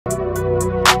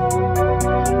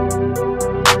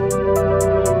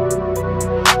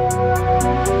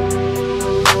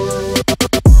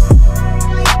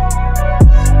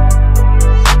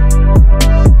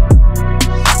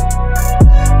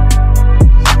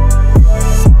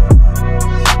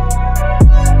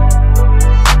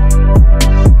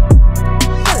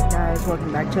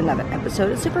so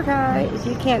does Super Guy. If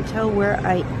you can't tell where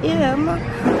I am,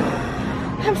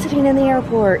 I'm sitting in the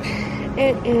airport.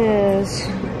 It is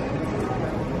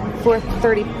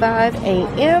 4:35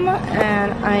 a.m.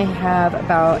 and I have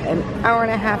about an hour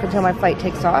and a half until my flight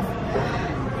takes off.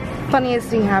 Funniest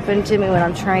thing happened to me when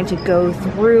I'm trying to go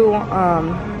through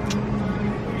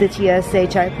the TSA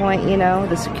checkpoint, you know,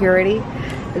 the security.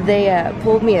 They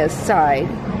pulled me aside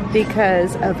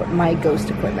because of my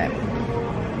ghost equipment.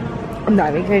 I'm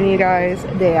not even kidding you guys.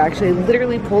 They actually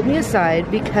literally pulled me aside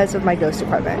because of my ghost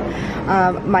equipment.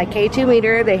 My K2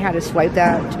 meter, they had to swipe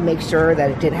that to make sure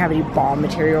that it didn't have any bomb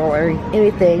material or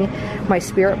anything. My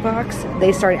spirit box,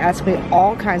 they started asking me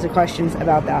all kinds of questions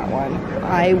about that one.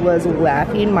 I was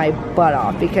laughing my butt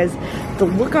off because the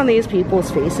look on these people's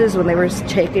faces when they were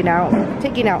taking out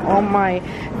all my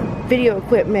video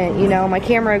equipment, you know, my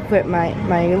camera equipment,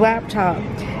 my laptop,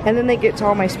 and then they get to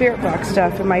all my spirit box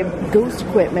stuff and my ghost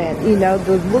equipment, you know,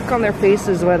 the look on their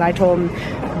faces when I told them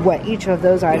what each of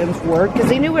those items were, because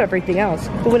they knew everything else.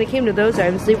 But when it came to those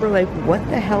items, they were like, what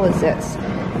the hell is this?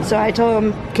 So I told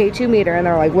them K2 meter, and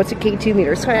they're like, what's a K2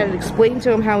 meter? So I had to explain to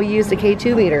them how we use the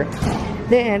K2 meter.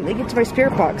 Then they get to my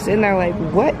spirit box, and they're like,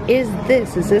 what is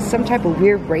this? Is this some type of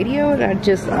weird radio? And I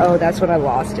just, oh, that's when I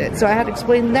lost it. So I had to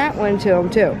explain that one to them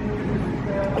too.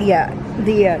 Yeah,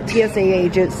 the TSA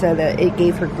agent said that it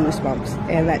gave her goosebumps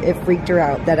and that it freaked her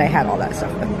out that I had all that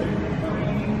stuff with me.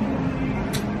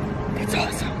 It's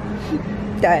awesome.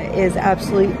 That is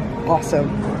absolutely awesome.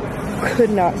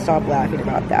 Could not stop laughing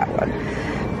about that one.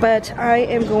 But I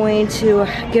am going to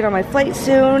get on my flight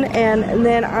soon, and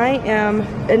then I am,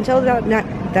 until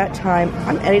that time,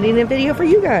 I'm editing a video for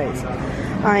you guys.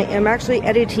 I am actually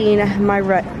editing my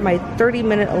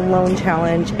 30-minute alone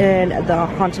challenge in the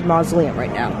Haunted Mausoleum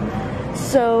right now.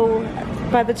 So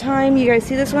by the time you guys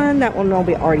see this one, that one will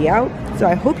be already out. So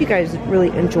I hope you guys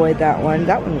really enjoyed that one.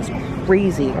 That one was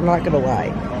crazy, I'm not gonna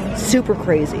lie. Super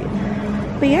crazy.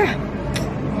 But yeah,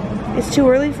 it's too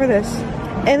early for this.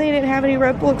 And they didn't have any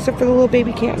Red Bull except for the little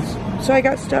baby cans. So I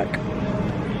got stuck.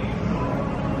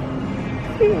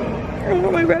 I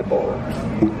want my Red Bull.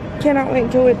 Cannot wait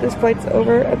until this flight's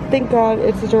over. Thank God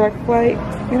it's a direct flight,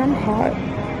 and I'm hot.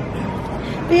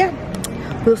 But yeah,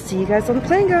 we'll see you guys on the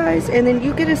plane, guys, and then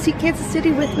you get to see Kansas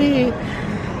City with me.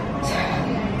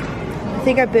 I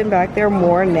think I've been back there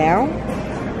more now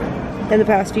in the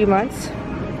past few months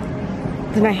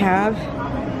than I have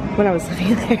when I was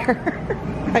living there.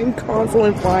 I'm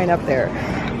constantly flying up there.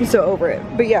 I'm so over it.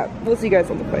 But yeah, we'll see you guys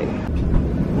on the plane.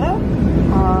 Well,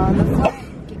 on the flight,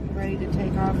 getting ready to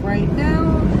take off right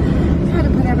now. Try to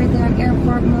put everything on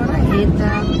airport mode. I hate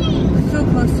that. So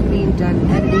close to being done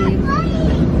editing.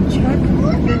 Check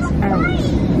this out.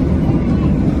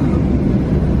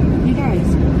 You guys,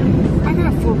 I got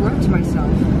a full row to myself.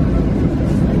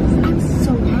 I'm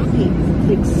so happy.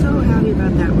 Like, so happy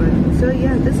about that one. So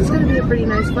yeah, this is going to be a pretty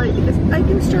nice flight because I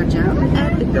can stretch out and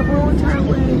edit the whole entire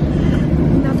way.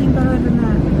 Nothing better than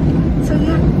that. So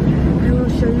yeah, I will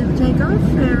show you the takeoff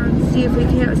and see if we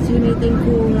can't see anything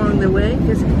cool along the way,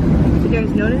 because if you guys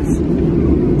notice,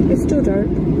 it's still dark.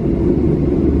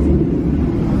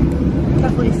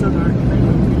 Definitely still dark.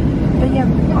 But yeah,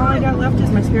 all I got left is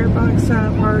my spirit box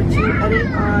part to edit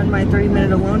on my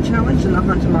 30-minute alone challenge in the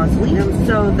Haunted Mausoleum,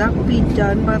 so that will be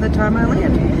done by the time I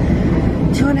land.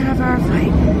 2.5-hour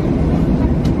flight.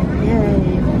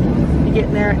 Yay. Be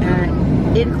getting there at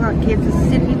 8 o'clock Kansas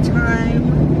City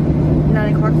time,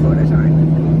 9 o'clock Florida time.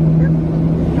 Yep.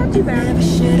 Not too bad. I never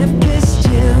should have kissed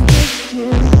you.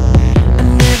 I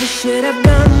never should have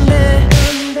gone there,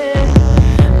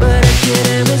 but I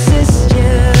couldn't resist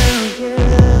you.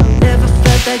 Never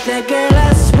felt like that girl,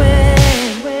 I swear.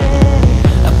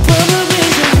 I probably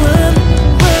just run,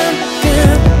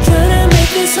 girl, trying to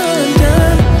make this all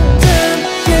undone,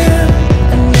 girl.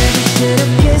 I never should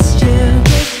have kissed you.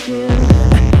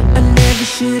 I never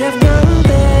should have gone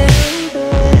there.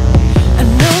 I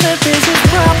know that there's a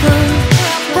problem,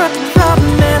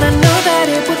 and I know that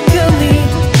it would kill me,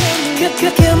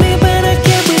 kill me, but I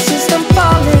can't resist. I'm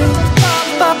falling,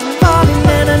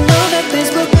 and I know that this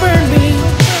will burn me,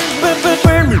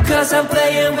 burn me, 'cause I'm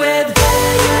playing with,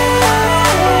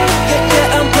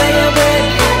 yeah, I'm playing with.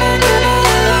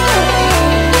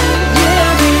 Yeah,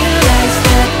 I realize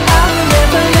that I'll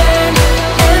never learn,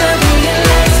 and I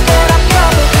realize that I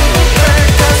probably will burn,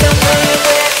 'cause I'm playing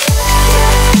with,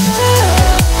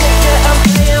 yeah, I'm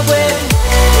playing with.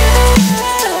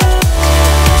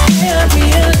 Yeah, I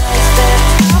realize that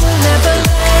I will never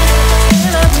learn,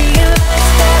 and I realize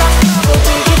that I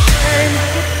probably will burn.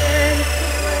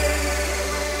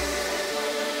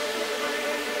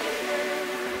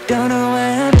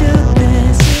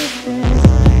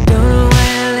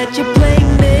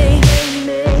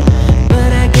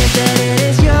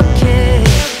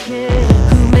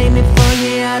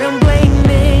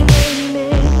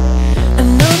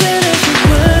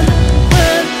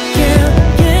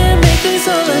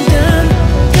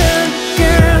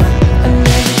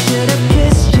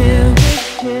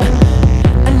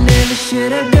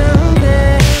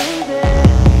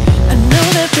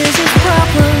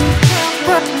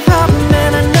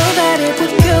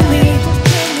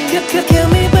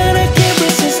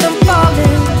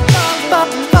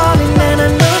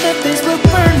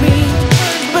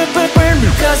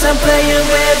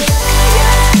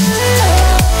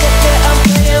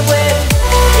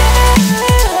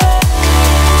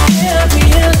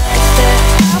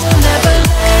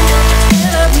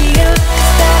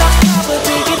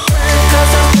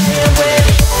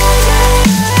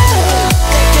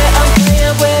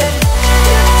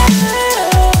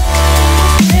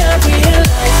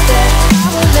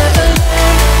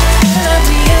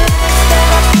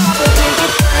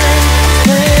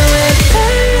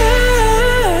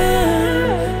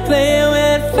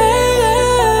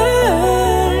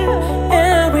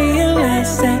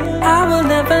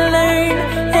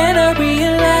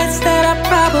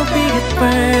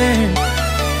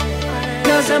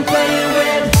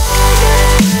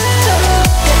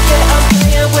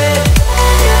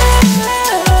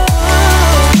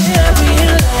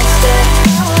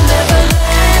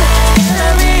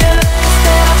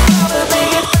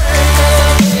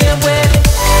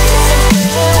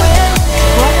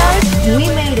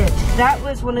 That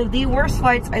was one of the worst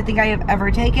flights I think I have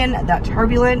ever taken. That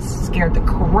turbulence scared the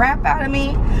crap out of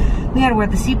me. We had to wear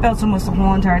the seatbelts almost the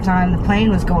whole entire time. The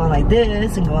plane was going like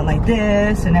this and going like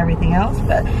this and everything else.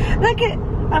 But look it,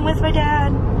 I'm with my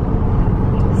dad.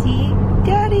 See,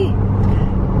 Daddy.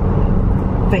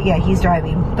 But yeah, he's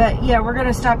driving. But yeah, we're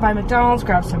gonna stop by McDonald's,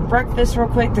 grab some breakfast real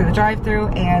quick through the drive-thru,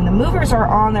 and the movers are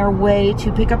on their way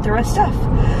to pick up the rest stuff.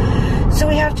 So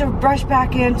we have to rush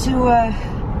back into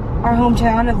our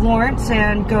hometown of Lawrence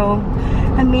and go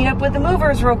and meet up with the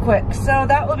movers real quick. So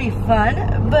that will be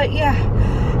fun. But yeah,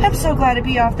 I'm so glad to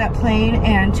be off that plane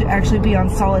and to actually be on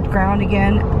solid ground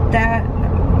again. That,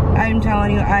 I'm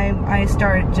telling you, I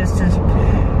started just to,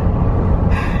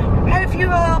 had a few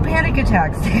little panic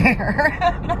attacks there.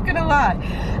 I'm not gonna lie.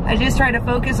 I just tried to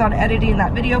focus on editing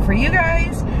that video for you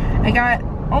guys. I got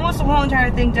almost the whole entire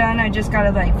thing done. I just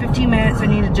got like 15 minutes. I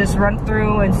need to just run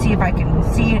through and see if I can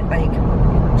see it, like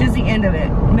just the end of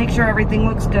it. Make sure everything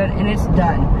looks good and it's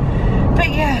done. But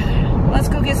yeah, let's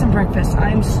go get some breakfast.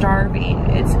 I'm starving.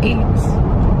 It's 8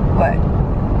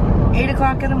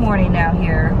 o'clock in the morning now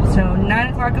here. So 9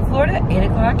 o'clock in Florida, 8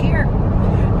 o'clock here.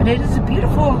 But it is a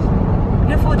beautiful,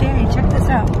 beautiful day. Check this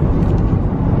out.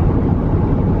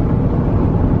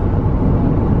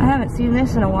 I haven't seen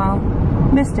this in a while.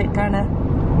 Missed it, kinda.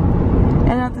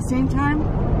 And at the same time,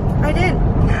 I did.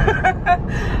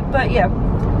 But yeah,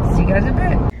 see you guys in a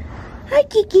bit. Hi,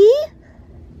 Kiki.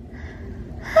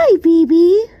 Hi,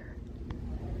 baby.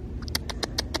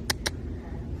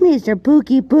 Mr.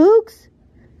 Pookie Pooks.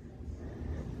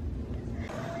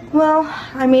 Well,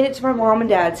 I made it to my mom and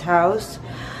dad's house.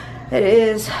 It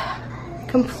is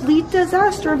complete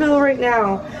disasterville right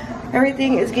now.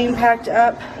 Everything is getting packed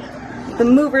up. The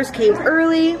movers came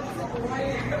early.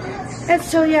 And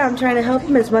so yeah, I'm trying to help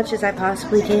them as much as I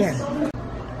possibly can.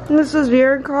 This is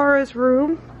Vera and Cara's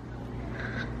room.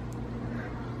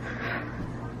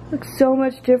 Looks so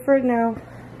much different now.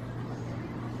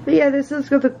 But yeah, this is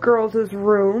the girls'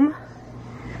 room.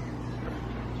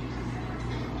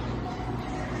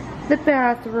 The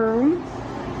bathroom.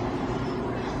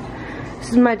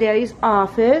 This is my daddy's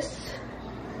office.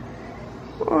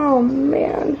 Oh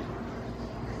man.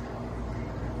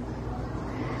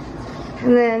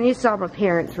 And then you saw my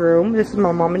parents' room. This is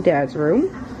my mom and dad's room.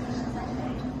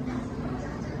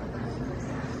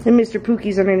 And Mr.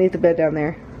 Pookie's underneath the bed down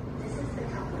there.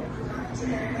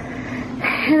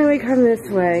 And then we come this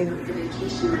way.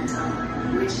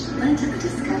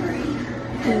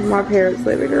 And my parents'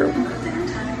 living room.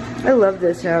 I love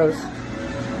this house.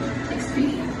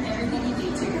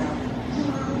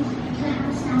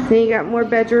 Then you got more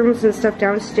bedrooms and stuff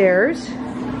downstairs.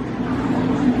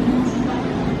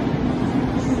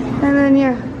 And then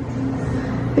yeah,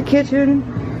 the kitchen.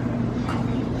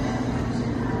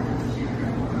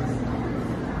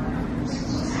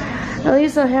 At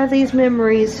least I have these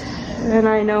memories, and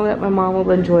I know that my mom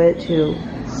will enjoy it too.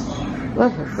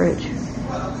 Love her fridge.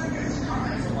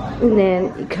 And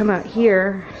then you come out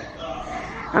here,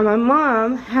 and my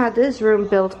mom had this room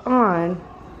built on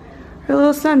her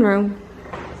little sunroom.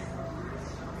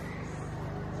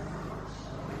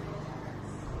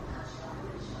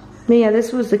 But yeah,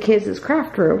 this was the kids'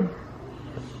 craft room.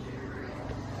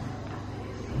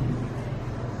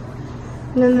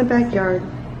 And then the backyard.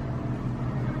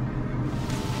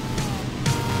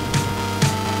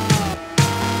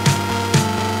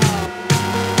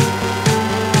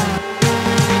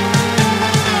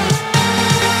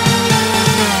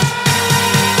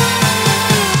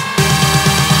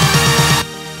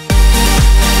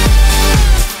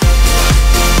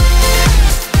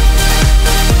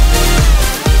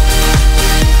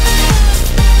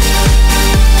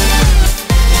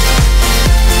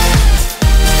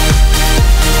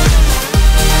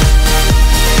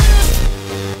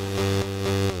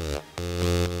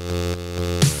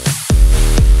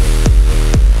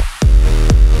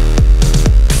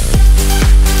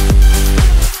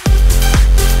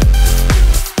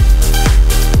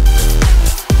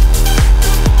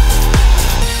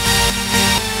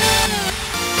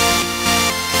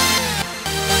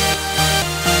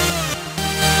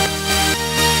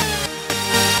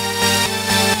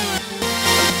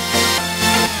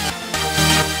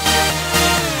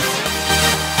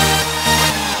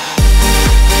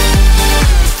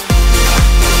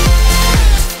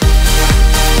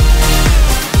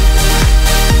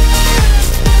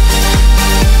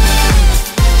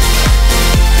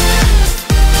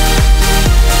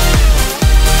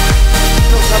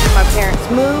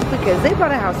 Because they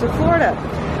bought a house in Florida,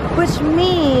 which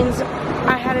means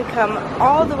I had to come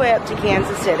all the way up to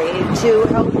Kansas City to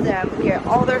help them get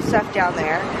all their stuff down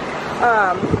there.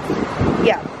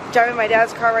 Yeah, driving my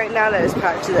dad's car right now that is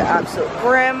packed to the absolute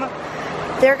brim.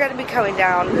 They're going to be coming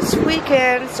down this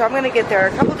weekend, so I'm going to get there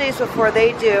a couple days before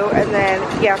they do, and then,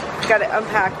 yeah, got to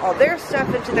unpack all their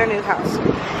stuff into their new house.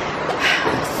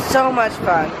 So much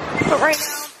fun. But right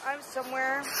now, I'm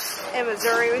somewhere in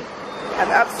Missouri. I have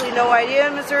absolutely no idea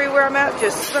in Missouri where I'm at,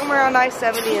 just somewhere on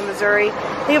I-70 in Missouri.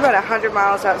 I think about 100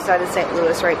 miles outside of St.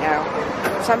 Louis right now.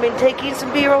 So I've been taking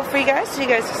some B-roll for you guys, so you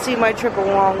guys can see my trip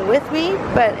along with me,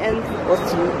 and we'll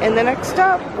see you in the next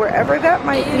stop, wherever that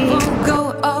might be.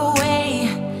 Go away.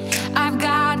 I've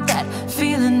got that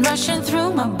feeling rushing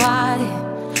through my body.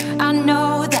 I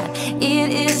know that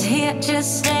it is here to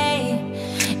stay.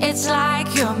 It's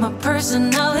like you're my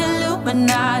personal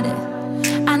Illuminati.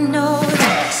 I know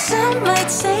that some might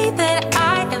say that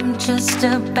I am just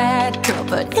a bad girl,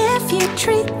 but if you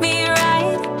treat me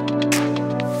right,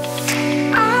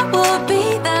 I will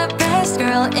be the best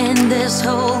girl in this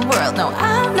whole world. No,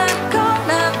 I'm not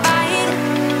gonna bite.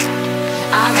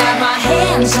 I got my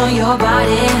hands on your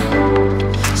body,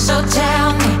 so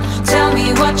tell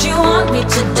me what you want me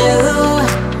to do.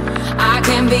 I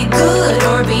can be good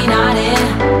or be naughty,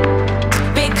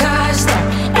 because there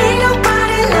ain't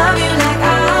nobody love you like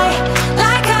I do,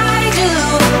 like I do,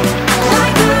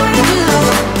 like I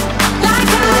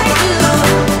do,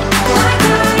 like I do, like I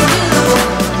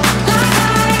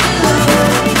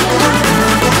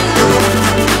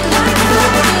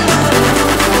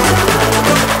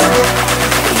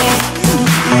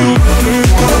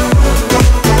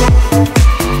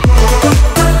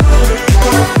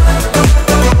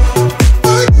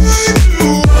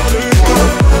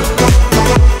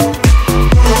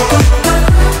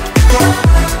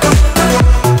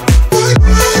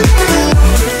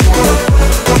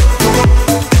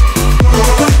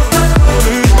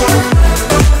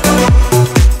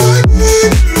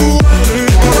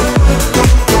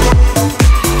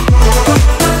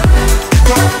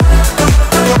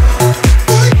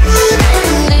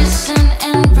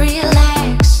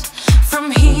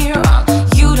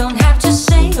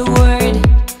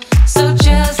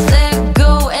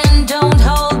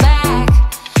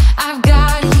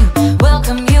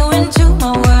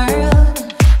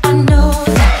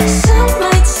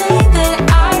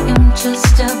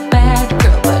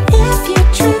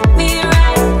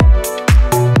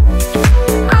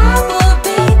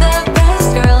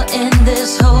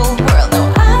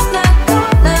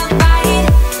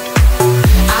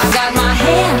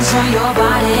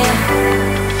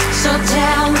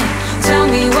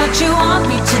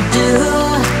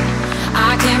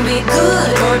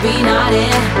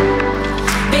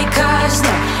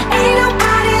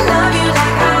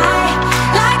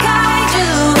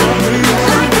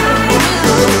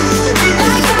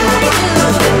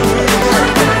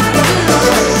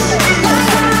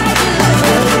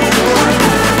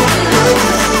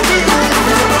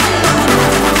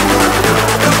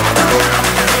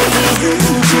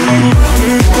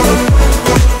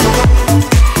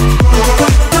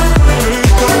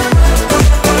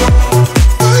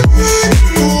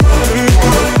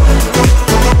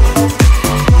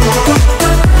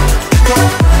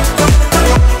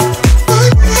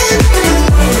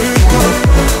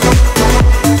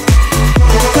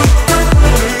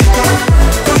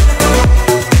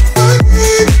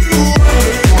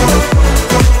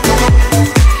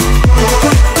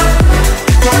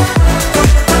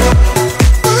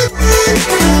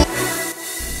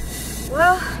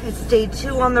Day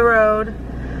 2 on the road.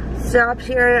 Stopped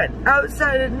here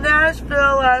outside of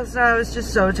Nashville last night. I was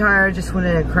just so tired. I just went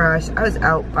in and crashed. I was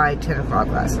out by 10 o'clock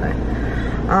last night.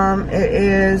 It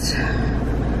is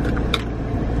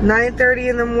 9:30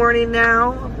 in the morning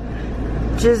now.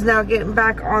 Just now getting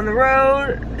back on the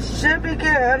road. Should be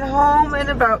getting home in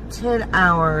about 10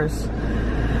 hours.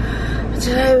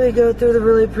 Today we go through the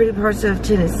really pretty parts of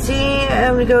Tennessee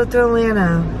and we go through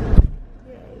Atlanta.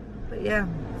 Yay. But yeah,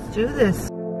 let's do this.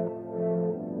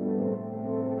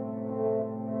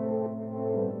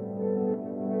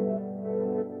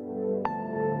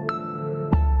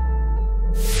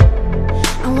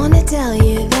 Tell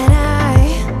you that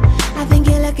I think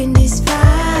you're looking just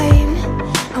fine.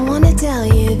 I wanna tell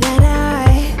you that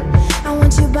I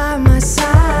want you by my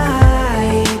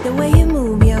side. The way you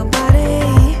move your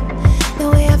body, the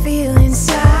way I feel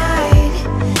inside.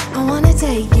 I wanna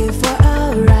take you for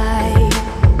a ride.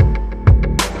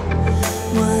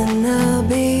 Wanna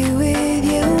be with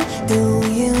you. Do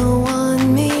you want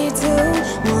me to?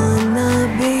 Wanna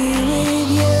be with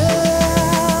you.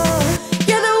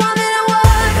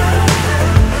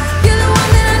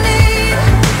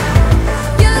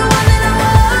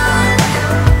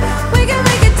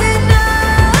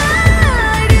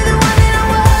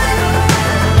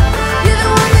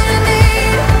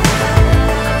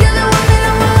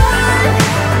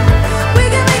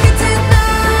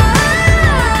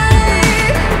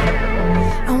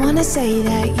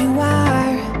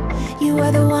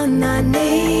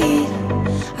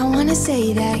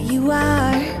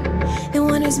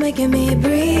 is making me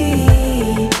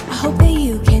breathe. I hope that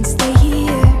you can stay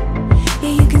here. Yeah,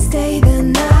 you can stay the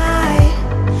night.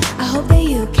 I hope that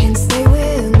you can stay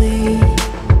with me.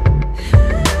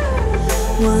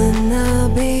 Wanna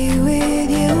be with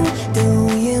you. Do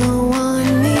you want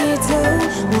me to?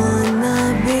 Wanna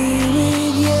be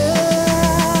with you.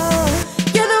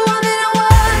 You're the one that I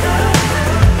want.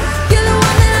 You're the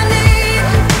one that I need.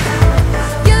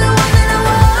 You're the one that I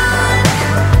want.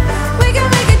 We can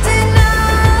make it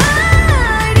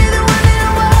tonight. You're the one that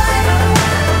I want.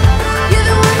 You're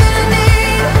the one that I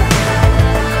need.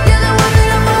 You're the one that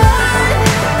I want.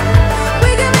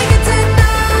 We can make it tonight.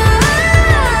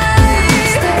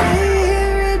 Stay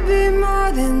here, it'd be more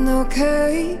than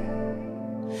okay.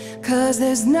 'Cause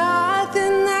there's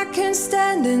nothing that can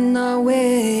stand in our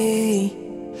way.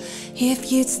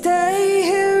 If you'd stay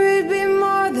here, it'd be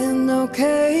more than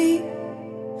okay.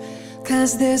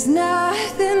 'Cause there's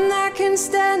nothing that can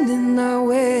stand in our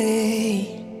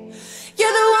way.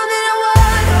 You're the one that I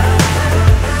want.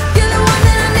 You're the one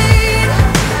that I need.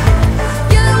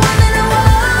 You're the one that I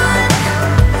want.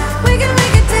 We can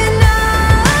make it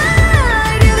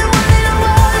tonight. You're the one that I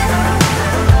want.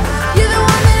 You're the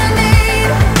one that I need.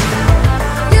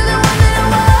 You're the one that I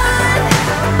want.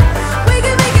 We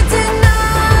can make it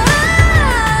tonight.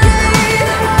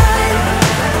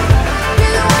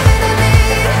 You're the one that I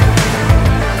need.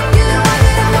 You're the one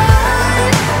that I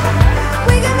want.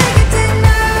 We can make it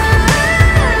tonight.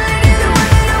 You're the one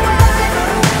that I want.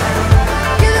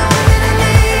 You're the one that I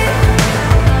need.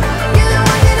 You're the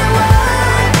one that I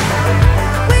want.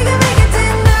 We can make it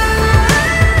tonight.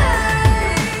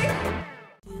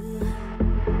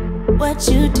 What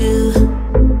you do,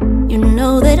 you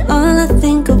know that all I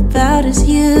think about is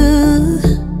you.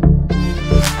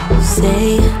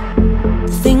 Say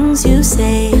the things you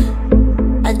say.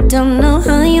 I don't know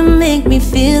how you make me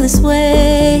feel this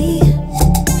way.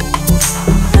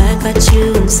 I got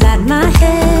you inside my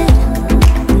head,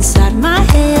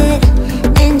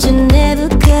 and you're never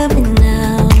coming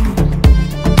out.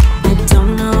 I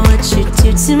don't know what you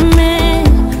do to me.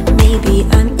 Maybe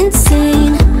I'm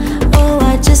insane. Oh,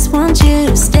 I just want you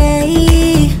to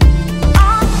stay.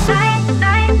 All night,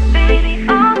 night, baby,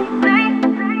 all night.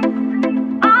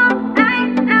 All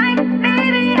night, night,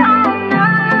 baby, all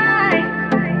night.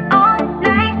 All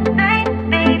night, night,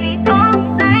 baby, all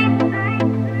night.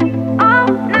 All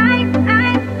night,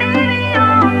 night, baby,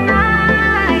 all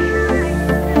night.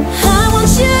 I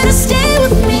want you to stay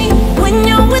with me. When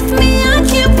you're with me, I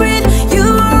can't breathe. You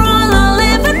are all I'll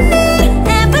ever need,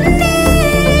 ever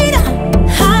need.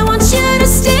 I want you to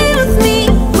stay with me.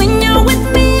 When you're with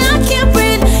me, I can't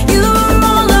breathe. You are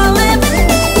all I'll ever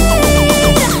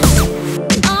need.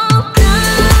 All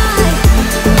night.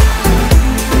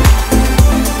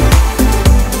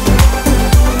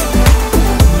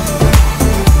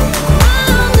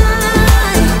 All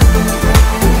night.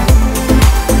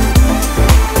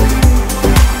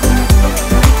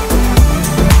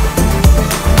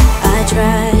 I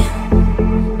try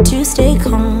to stay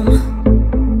calm,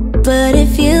 but it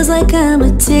feels like I'm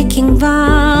a ticking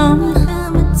bomb.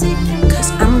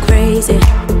 'Cause I'm crazy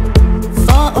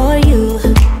for all you.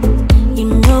 You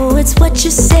know it's what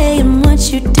you say and what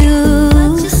you do.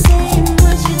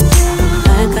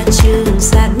 I got you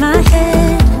inside my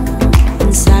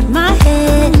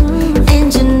head, and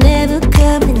you're never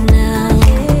coming out.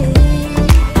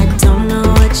 I don't know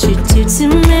what you do to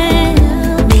me.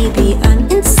 Maybe I'm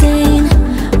insane.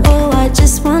 Oh, I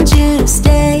just want you to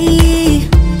stay.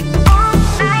 All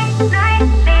night, night,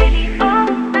 baby, all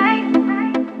night.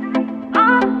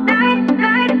 All night,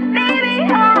 night, baby,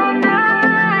 all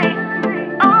night.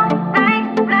 All night,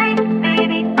 night,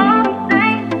 baby, all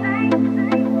night.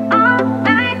 All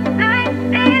night, night,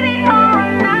 baby, all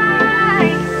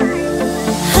night.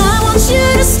 I want you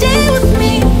to stay with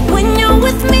me. When you're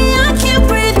with me, I can't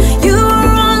breathe. You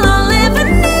are all I'll ever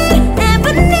need,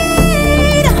 ever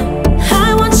need.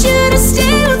 I want you to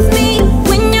stay with me.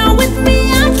 When you're with me,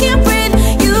 I can't breathe.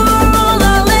 You are all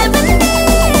I'll ever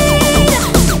need.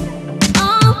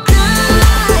 All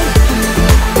night.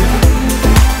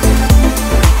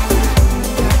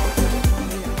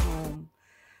 Home,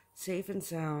 safe and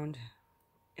sound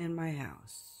in my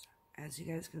house. As you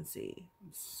guys can see,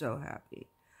 I'm so happy.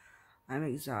 I'm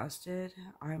exhausted.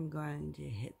 I'm going to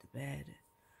hit the bed.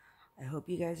 I hope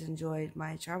you guys enjoyed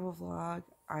my travel vlog.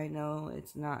 I know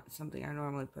it's not something I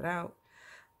normally put out,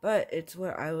 but it's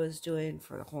what I was doing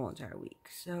for the whole entire week,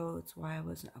 so it's why I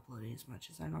wasn't uploading as much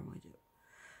as I normally do.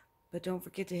 But don't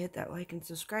forget to hit that like and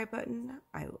subscribe button.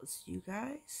 I will see you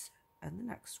guys in the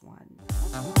next one.